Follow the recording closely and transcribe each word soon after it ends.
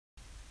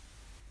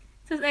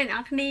Sơ đây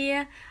nó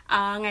kia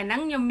ngày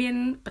nắng nhom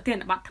miên bật tiền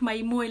bật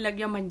thay mùi lực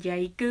do mình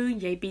giấy cứ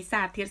giấy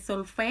pizza thiệt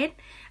sulfate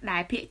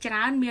đại phía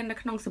trán miên nó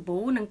không sờ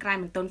bú nâng cài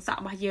mình tôn sọ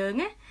bao giờ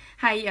á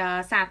hay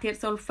xà thiệt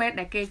sulfate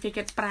đại kê cho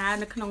chất pra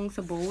nó không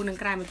sờ bú nâng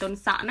cài mình tôn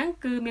sọ nó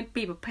cứ miên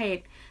pi bậc phết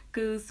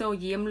cứ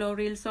sodium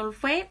lauryl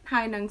sulfate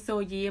hay nâng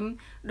sodium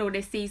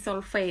dodecyl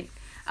sulfate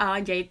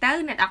giấy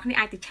tới này đọc này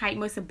ai thì chạy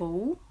mới sờ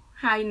bú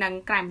hay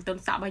nâng cài mình tôn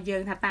sọ bao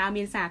giờ thà ta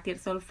miên xà thiệt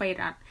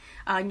sulfate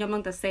nhom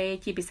nâng tờ xe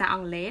chỉ bị sao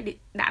ông lẽ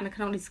đãនៅក្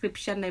នុង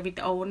description នៃ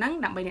video ហ្នឹង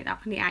ដើម្បីអ្នកនរ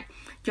គ្នាអាច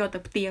ចូលទៅ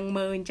ផ្ទៀង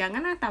មើលអញ្ចឹង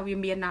ណាតើវា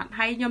មានអត់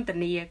ហើយខ្ញុំធា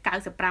នា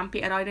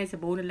 95% នៃសា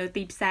ប៊ូនៅលើ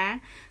ទីផ្សារ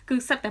គឺ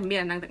សិតតែមាន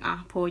អាហ្នឹងទាំងអ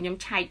ស់ព្រោះខ្ញុំ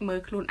ឆែកមើល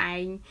ខ្លួនឯ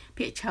ង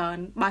ភាគច្រើន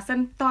បើសិន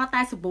តើ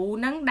តែសាប៊ូ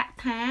ហ្នឹងដាក់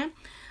ថា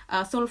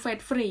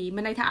sulfate free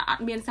មានន័យថាអ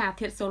ត់មានសារ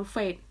ធាតុ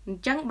sulfate អ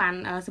ញ្ចឹងបាន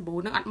សាប៊ូ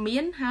នឹងអត់មា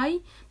នហើយ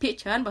ភាគ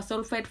ច្រើនបើ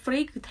sulfate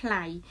free គឺថ្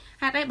លៃ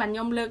ហេតុអីបានខ្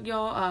ញុំលើកយ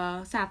ក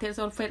សារធាតុ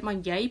sulfate មក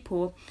និយាយព្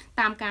រោះ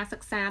តាមការសិ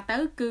ក្សាទៅ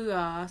គឺ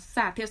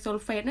សារធាតុ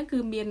sulfate ហ្នឹងគឺ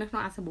មាននៅក្នុ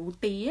ងអាសាប៊ូ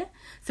ទា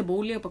សាប៊ូ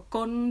លាងប្រ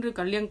គុណឬ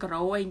ក៏លាងកា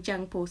រ៉ូអីអញ្ចឹ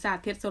ងព្រោះសារ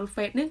ធាតុ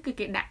sulfate ហ្នឹងគឺ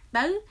គេដាក់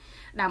ទៅ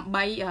ដើម្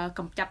បី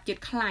កម្ចាត់ជា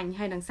តិខ្លាញ់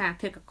ហើយនិងសារ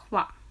ធាតុកខ្វ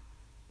ក់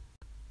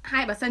ហើ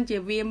យបើសិនជា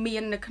វាមា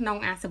ននៅក្នុង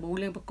អាសាប៊ូ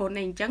លាងប្រគុណ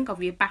អីអញ្ចឹងក៏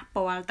វាប៉ះ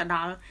ពាល់ទៅដ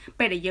ល់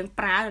ពេលដែលយើង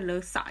ប្រើលើ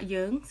សក់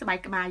យើងស្បែក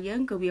ក្បាលយើ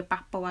ងគឺវា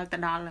ប៉ះពាល់ទៅ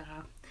ដល់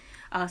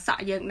ស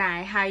ក់យើងដែរ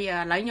ហើយឥ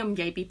ឡូវខ្ញុំនិ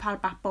យាយពីផល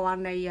ប៉ះពាល់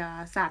នៃ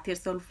សារធាតុ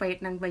sulfate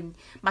ហ្នឹងវិញ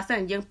បើសិន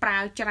ជាយើងប្រើ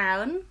ច្រើ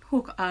នហួ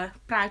ស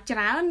ប្រើច្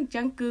រើនអញ្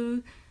ចឹងគឺ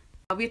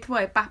វាធ្វើ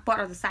ឲ្យប៉ះពាល់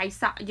ដល់សរសៃ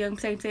សក់យើង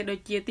ផ្សេងៗដូច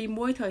ជាទី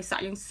1ធ្វើឲ្យស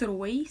ក់យើងស្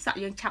រួយសក់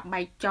យើងឆាប់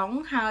បែកចុង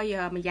ហើយ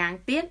ម្យ៉ាង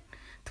ទៀត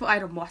ធ្វើឲ្យ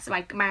រមាស់ស្បែ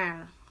កក្បាល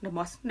រប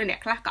ស់អ្នក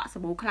ខ្លះកក់សា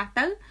ប៊ូខ្លះ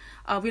ទៅ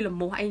វាល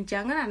មោះអីអញ្ចឹ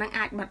ងណាហ្នឹង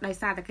អាចបាត់ដោយ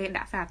សារតែគេ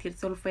ដាក់សារធាតុ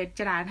sulfate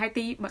ច្រើនហើយ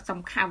ទី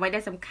សំខាន់អ្វីដែ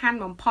លសំខាន់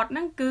បំផុតហ្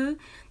នឹងគឺ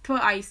ធ្វើ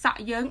ឲ្យស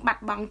ក់យើងបា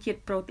ត់បង់ជាតិ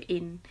ប្រូតេអ៊ី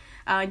ន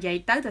និយាយ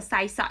ទៅសរ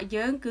សៃសក់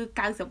យើងគឺ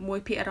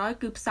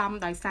 91% គឺផ្សំ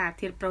ដោយសារ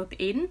ធាតុប្រូតេ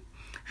អ៊ីន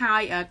ហើ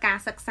យការ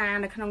សិក្សា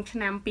នៅក្នុងឆ្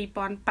នាំ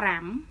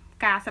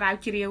2005ការស្រាវ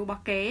ជ្រាវរប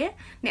ស់គេ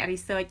អ្នក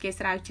research គេ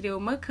ស្រាវជ្រាវ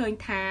មើលឃើញ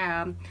ថា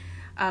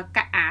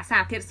សា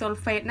រធាតុ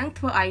sulfate ហ្នឹង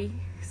ធ្វើឲ្យ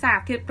សារ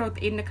ធាតុប្រូតេ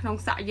អ៊ីននៅក្នុង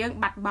សក់យើង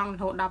បាត់បង់រ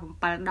ហូតដល់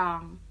7ដ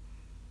ង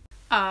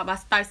បើ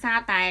ដោយសារ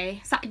តែ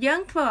សក់យើង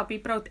ធ្វើពី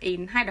ប្រូតេអ៊ីន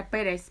ហើយដល់ពេ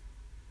លដែល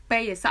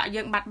សក់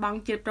យើងបាត់បង់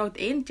ជាតិប្រូតេ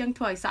អ៊ីនអញ្ចឹង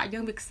ធ្វើឲ្យសក់យើ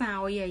ងវាខ្សោ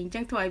យអញ្ចឹ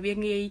ងធ្វើឲ្យវា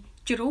ងាយ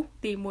ជ្រុះ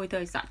ទី1ធ្វើ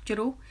ឲ្យសក់ជ្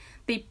រុះ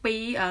ទី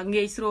2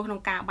ងាយស្រួលក្នុ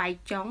ងការបែក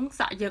ចុង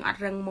សក់យើងអ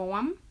ត់រឹង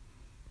មាំ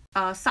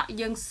សក់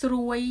យើងស្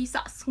រួយស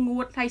ក់ស្ងួ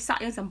តហើយស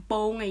ក់យើងសំព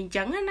ងអីអញ្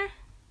ចឹងណា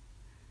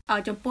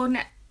ចំពោះ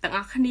អ្នកទាំងអ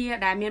ស់គ្នា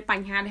ដែលមានប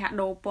ញ្ហាដែលហាក់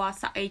ដូរពណ៌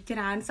សក់អីច្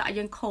រើនសក់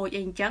យើងខូច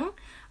អីអញ្ចឹង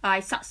ហើយ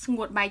សក់ស្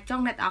ងួតបែកចុ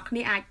ងអ្នកទាំងអស់គ្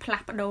នាអាចផ្លា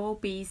ស់ប្ដូរ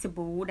ពីសា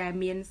ប៊ូដែល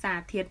មានសារ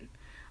ធាតុ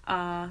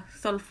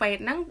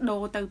sulfate ហ្នឹងដូ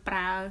រទៅប្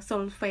រើ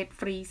sulfate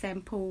free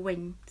shampoo វិញ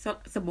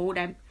សាប៊ូ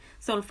ដែល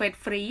sulfate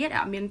free ដែល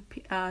អត់មាន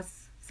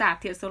សារ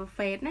ធាតុ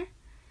sulfate ណា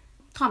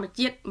ធម្ម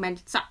ជាតិមិន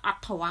សក់អ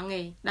ត់ត្រង់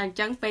ទេដល់អញ្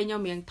ចឹងពេលខ្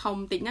ញុំរៀងធំ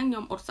តិចហ្នឹងខ្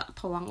ញុំអត់សក់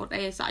ត្រង់អត់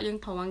អីសក់យើង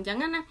ត្រង់អញ្ចឹង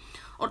ណា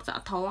អត់ស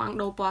ក់ត្រង់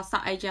ដូរពណ៌ស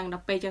ក់អីចឹងដ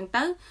ល់ពេលអញ្ចឹង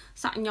ទៅ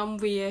សក់ខ្ញុំ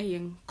វារៀ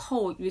ង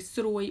ខូចវា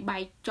ស្រួយបែ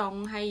កចុង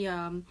ហើយ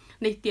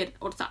នេះទៀត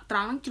អត់សក់ត្រ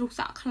ង់ហ្នឹងជ្រុះ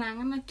សក់ខ្លាំង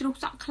ណាជ្រុះ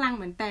សក់ខ្លាំង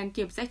មែនតើ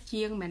ជាពិសេស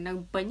ជាងមិននៅ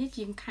ពេញ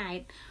ជាងខេត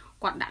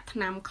គាត់ដាក់ថ្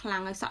នាំខ្លាំ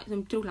ងឲ្យសក់ខ្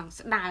ញុំជ្រុះឡើង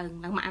ស្ដើង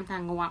ឡើងមកអានថា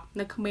ងាប់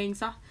នៅក្មេង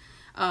សោះ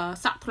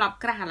សក់ធ្លាប់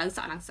ក្រាស់ឥឡូវស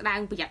ក់ឡើងស្ដើង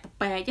ប្រយ័ត្នទៅ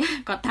ពេក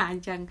គាត់ថាអ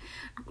ញ្ចឹង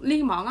នេះ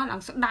ហ្មងឡើ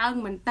ងស្ដើង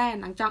មែនតើ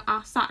ឡើងចង់អ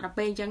ស់សក់ដល់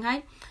ពេលអញ្ចឹងហើយ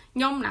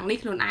ខ្ញុំឡើងនេះ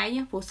ខ្លួនឯង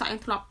ព្រោះសក់ខ្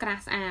ញុំធ្លាប់ក្រា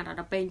ស់ស្អាតដ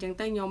ល់ពេលអញ្ចឹង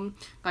ទៅខ្ញុំ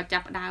ក៏ចា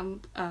ប់ផ្ដើម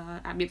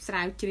របៀបស្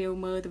រាវជ្រាវ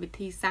មើលទៅវិ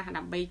ធីសាស្ត្រ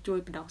ដើម្បីជួយ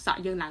បដោះសក់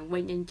យើងឡើងវិ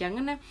ញអញ្ចឹង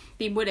ណា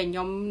ទីមួយដែលខ្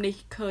ញុំនេះ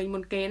ឃើញមុ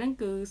នគេហ្នឹង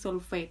គឺ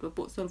sulfate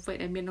ពួក sulfate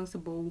ដែលមានក្នុងសា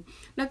ប៊ូ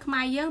នៅខ្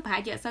មែរយើងប្រហែ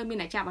លជាអត់សូវមាន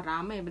អ្នកចាប់អារ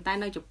ម្មណ៍ទេប៉ុន្តែ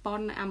នៅជប៉ុន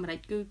នៅអាមេរិក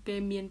គឺគេ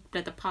មានផ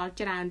លិតផល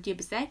ច្រើនជា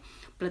ពិសេស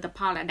ផលិតផ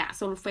លដែលដាក់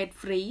sulfate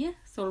free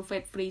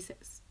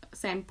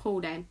shampoo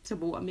ដែលសា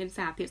ប៊ូអត់មាន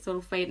សារធាតុ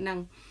sulfate ហ្នឹង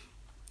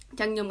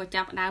ចឹងខ្ញុំក៏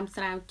ចាប់ផ្ដើម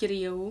ស្រាវជ្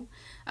រាវ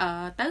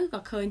ទៅក៏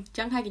ឃើញ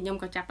ចឹងហើយខ្ញុំ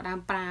ក៏ចាប់ផ្ដើម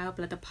ប្រើផ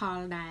លិតផល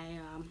ដែល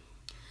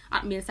អ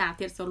ត់មានសារ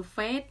ធាតុ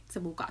sulfate សា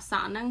ប៊ូកក់ស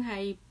ក់ហ្នឹងហើ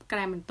យក្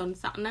រែមបន្ទន់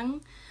សក់ហ្នឹង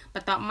ប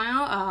ន្ទាប់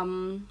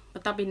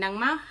ពីហ្នឹង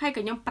មកហើយ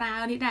ក៏ខ្ញុំប្រើ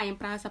នេះដែរខ្ញុំ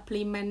ប្រើ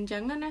supplement ចឹ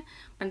ងណា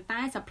ប៉ុន្តែ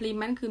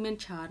supplement គឺមាន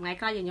ច្រើនថ្ងៃ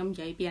ក្រោយខ្ញុំនិ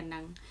យាយពីអាហ្នឹ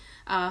ង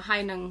ហើ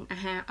យនឹងអា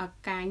ហារ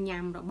ការ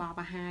ញ៉ាំរបស់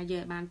អាហារយើ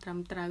ងឲ្យបានត្រឹម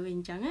ត្រូវអី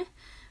ចឹងណា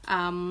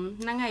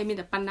ហ្នឹងហើយមាន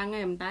តែប៉ុណ្្នឹង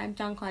ឯងតែ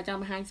ចង់គាត់ចង់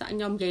បង្ហាញសក់ខ្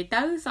ញុំនិយាយ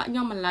ទៅសក់ខ្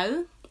ញុំឥឡូវ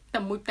តែ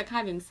មួយទឹកហើ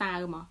យវាសើ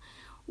មក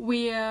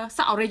វាស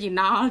ក់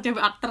original ចេះ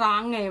វាអត់ត្រ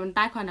ង់ទេប៉ុន្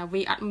តែគ្រាន់តែ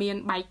វាអត់មាន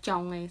បែកចុ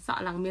ងទេស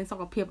ក់ឡើងមានសុ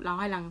ខភាពល្អ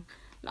ហើយឡើង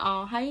ល្អ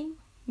ហើយ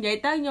និយាយ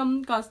ទៅខ្ញុំ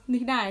ក៏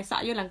នេះដែរស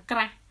ក់យើងឡើងក្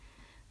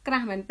រា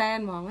ស់មែនតែន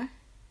ហ្មងណា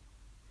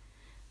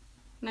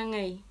ហ្នឹង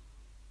ហើយ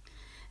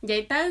និយា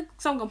យទៅ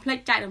សូមកុំភ្លេច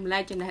ចែករំលែ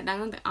កចំណេះដឹង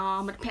ទៅ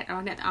មិត្តភ័ក្តិរប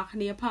ស់អ្នកទាំងអស់គ្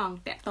នាផង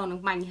តាក់ទងនឹង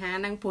បញ្ហា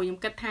ហ្នឹងព្រោះខ្ញុំ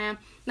គិតថា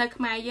នៅ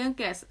ខ្មែរយើង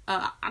គេ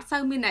អត់សូ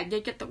វមានអ្នកយ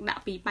កចិត្តទុកដា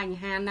ក់ពីបញ្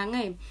ហាហ្នឹង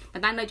ទេប៉ុ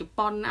ន្តែនៅជ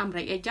ប៉ុនអាមេ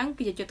រិកអីចឹង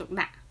គេយកចិត្តទុក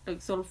ដាក់ដូច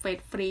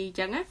sulfate free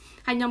ចឹងណា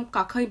ហើយខ្ញុំ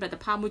ក៏ឃើញផលិត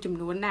ផលមួយចំ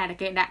នួនដែរដែល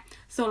គេដាក់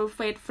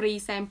sulfate free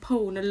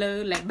shampoo នៅលើ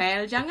label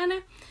ចឹងណា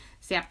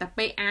ស្រាប់តែ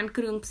ពេលអាន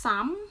គ្រឿងផ្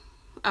សំ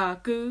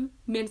cứ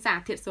miên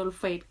xả thiệt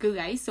sulfate cứ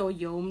ấy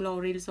sodium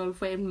lauryl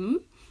sulfate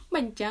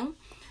mình chẳng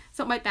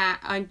xong bây ta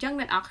chẳng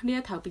nên ở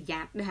kia thở bị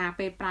giạt để hà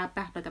pe pra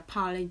là tập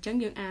phò lên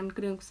chẳng dương ăn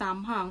kêu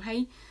xóm hòn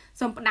hay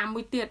xong đam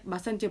mũi tiệt bà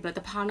sân chụp là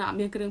tập phò nọ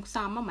miên kêu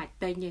xóm mà mạch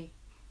tây nhỉ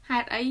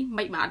hai ấy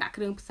mấy bảo đã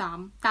kêu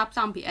xóm tao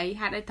xong bị ấy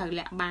hai ấy thở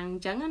lẹ bằng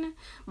chẳng á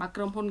bà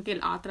kêu hôn kia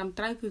ở trầm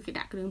trái cứ cái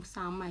đã kêu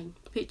xóm mày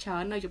phía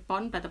chờ nơi chụp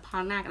bón là tập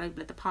phò na cái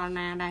là tập phò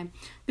na đây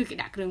cứ cái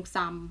đã kêu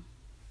xóm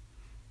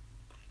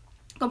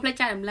complete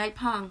ចែករំលែក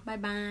ផង bye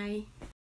bye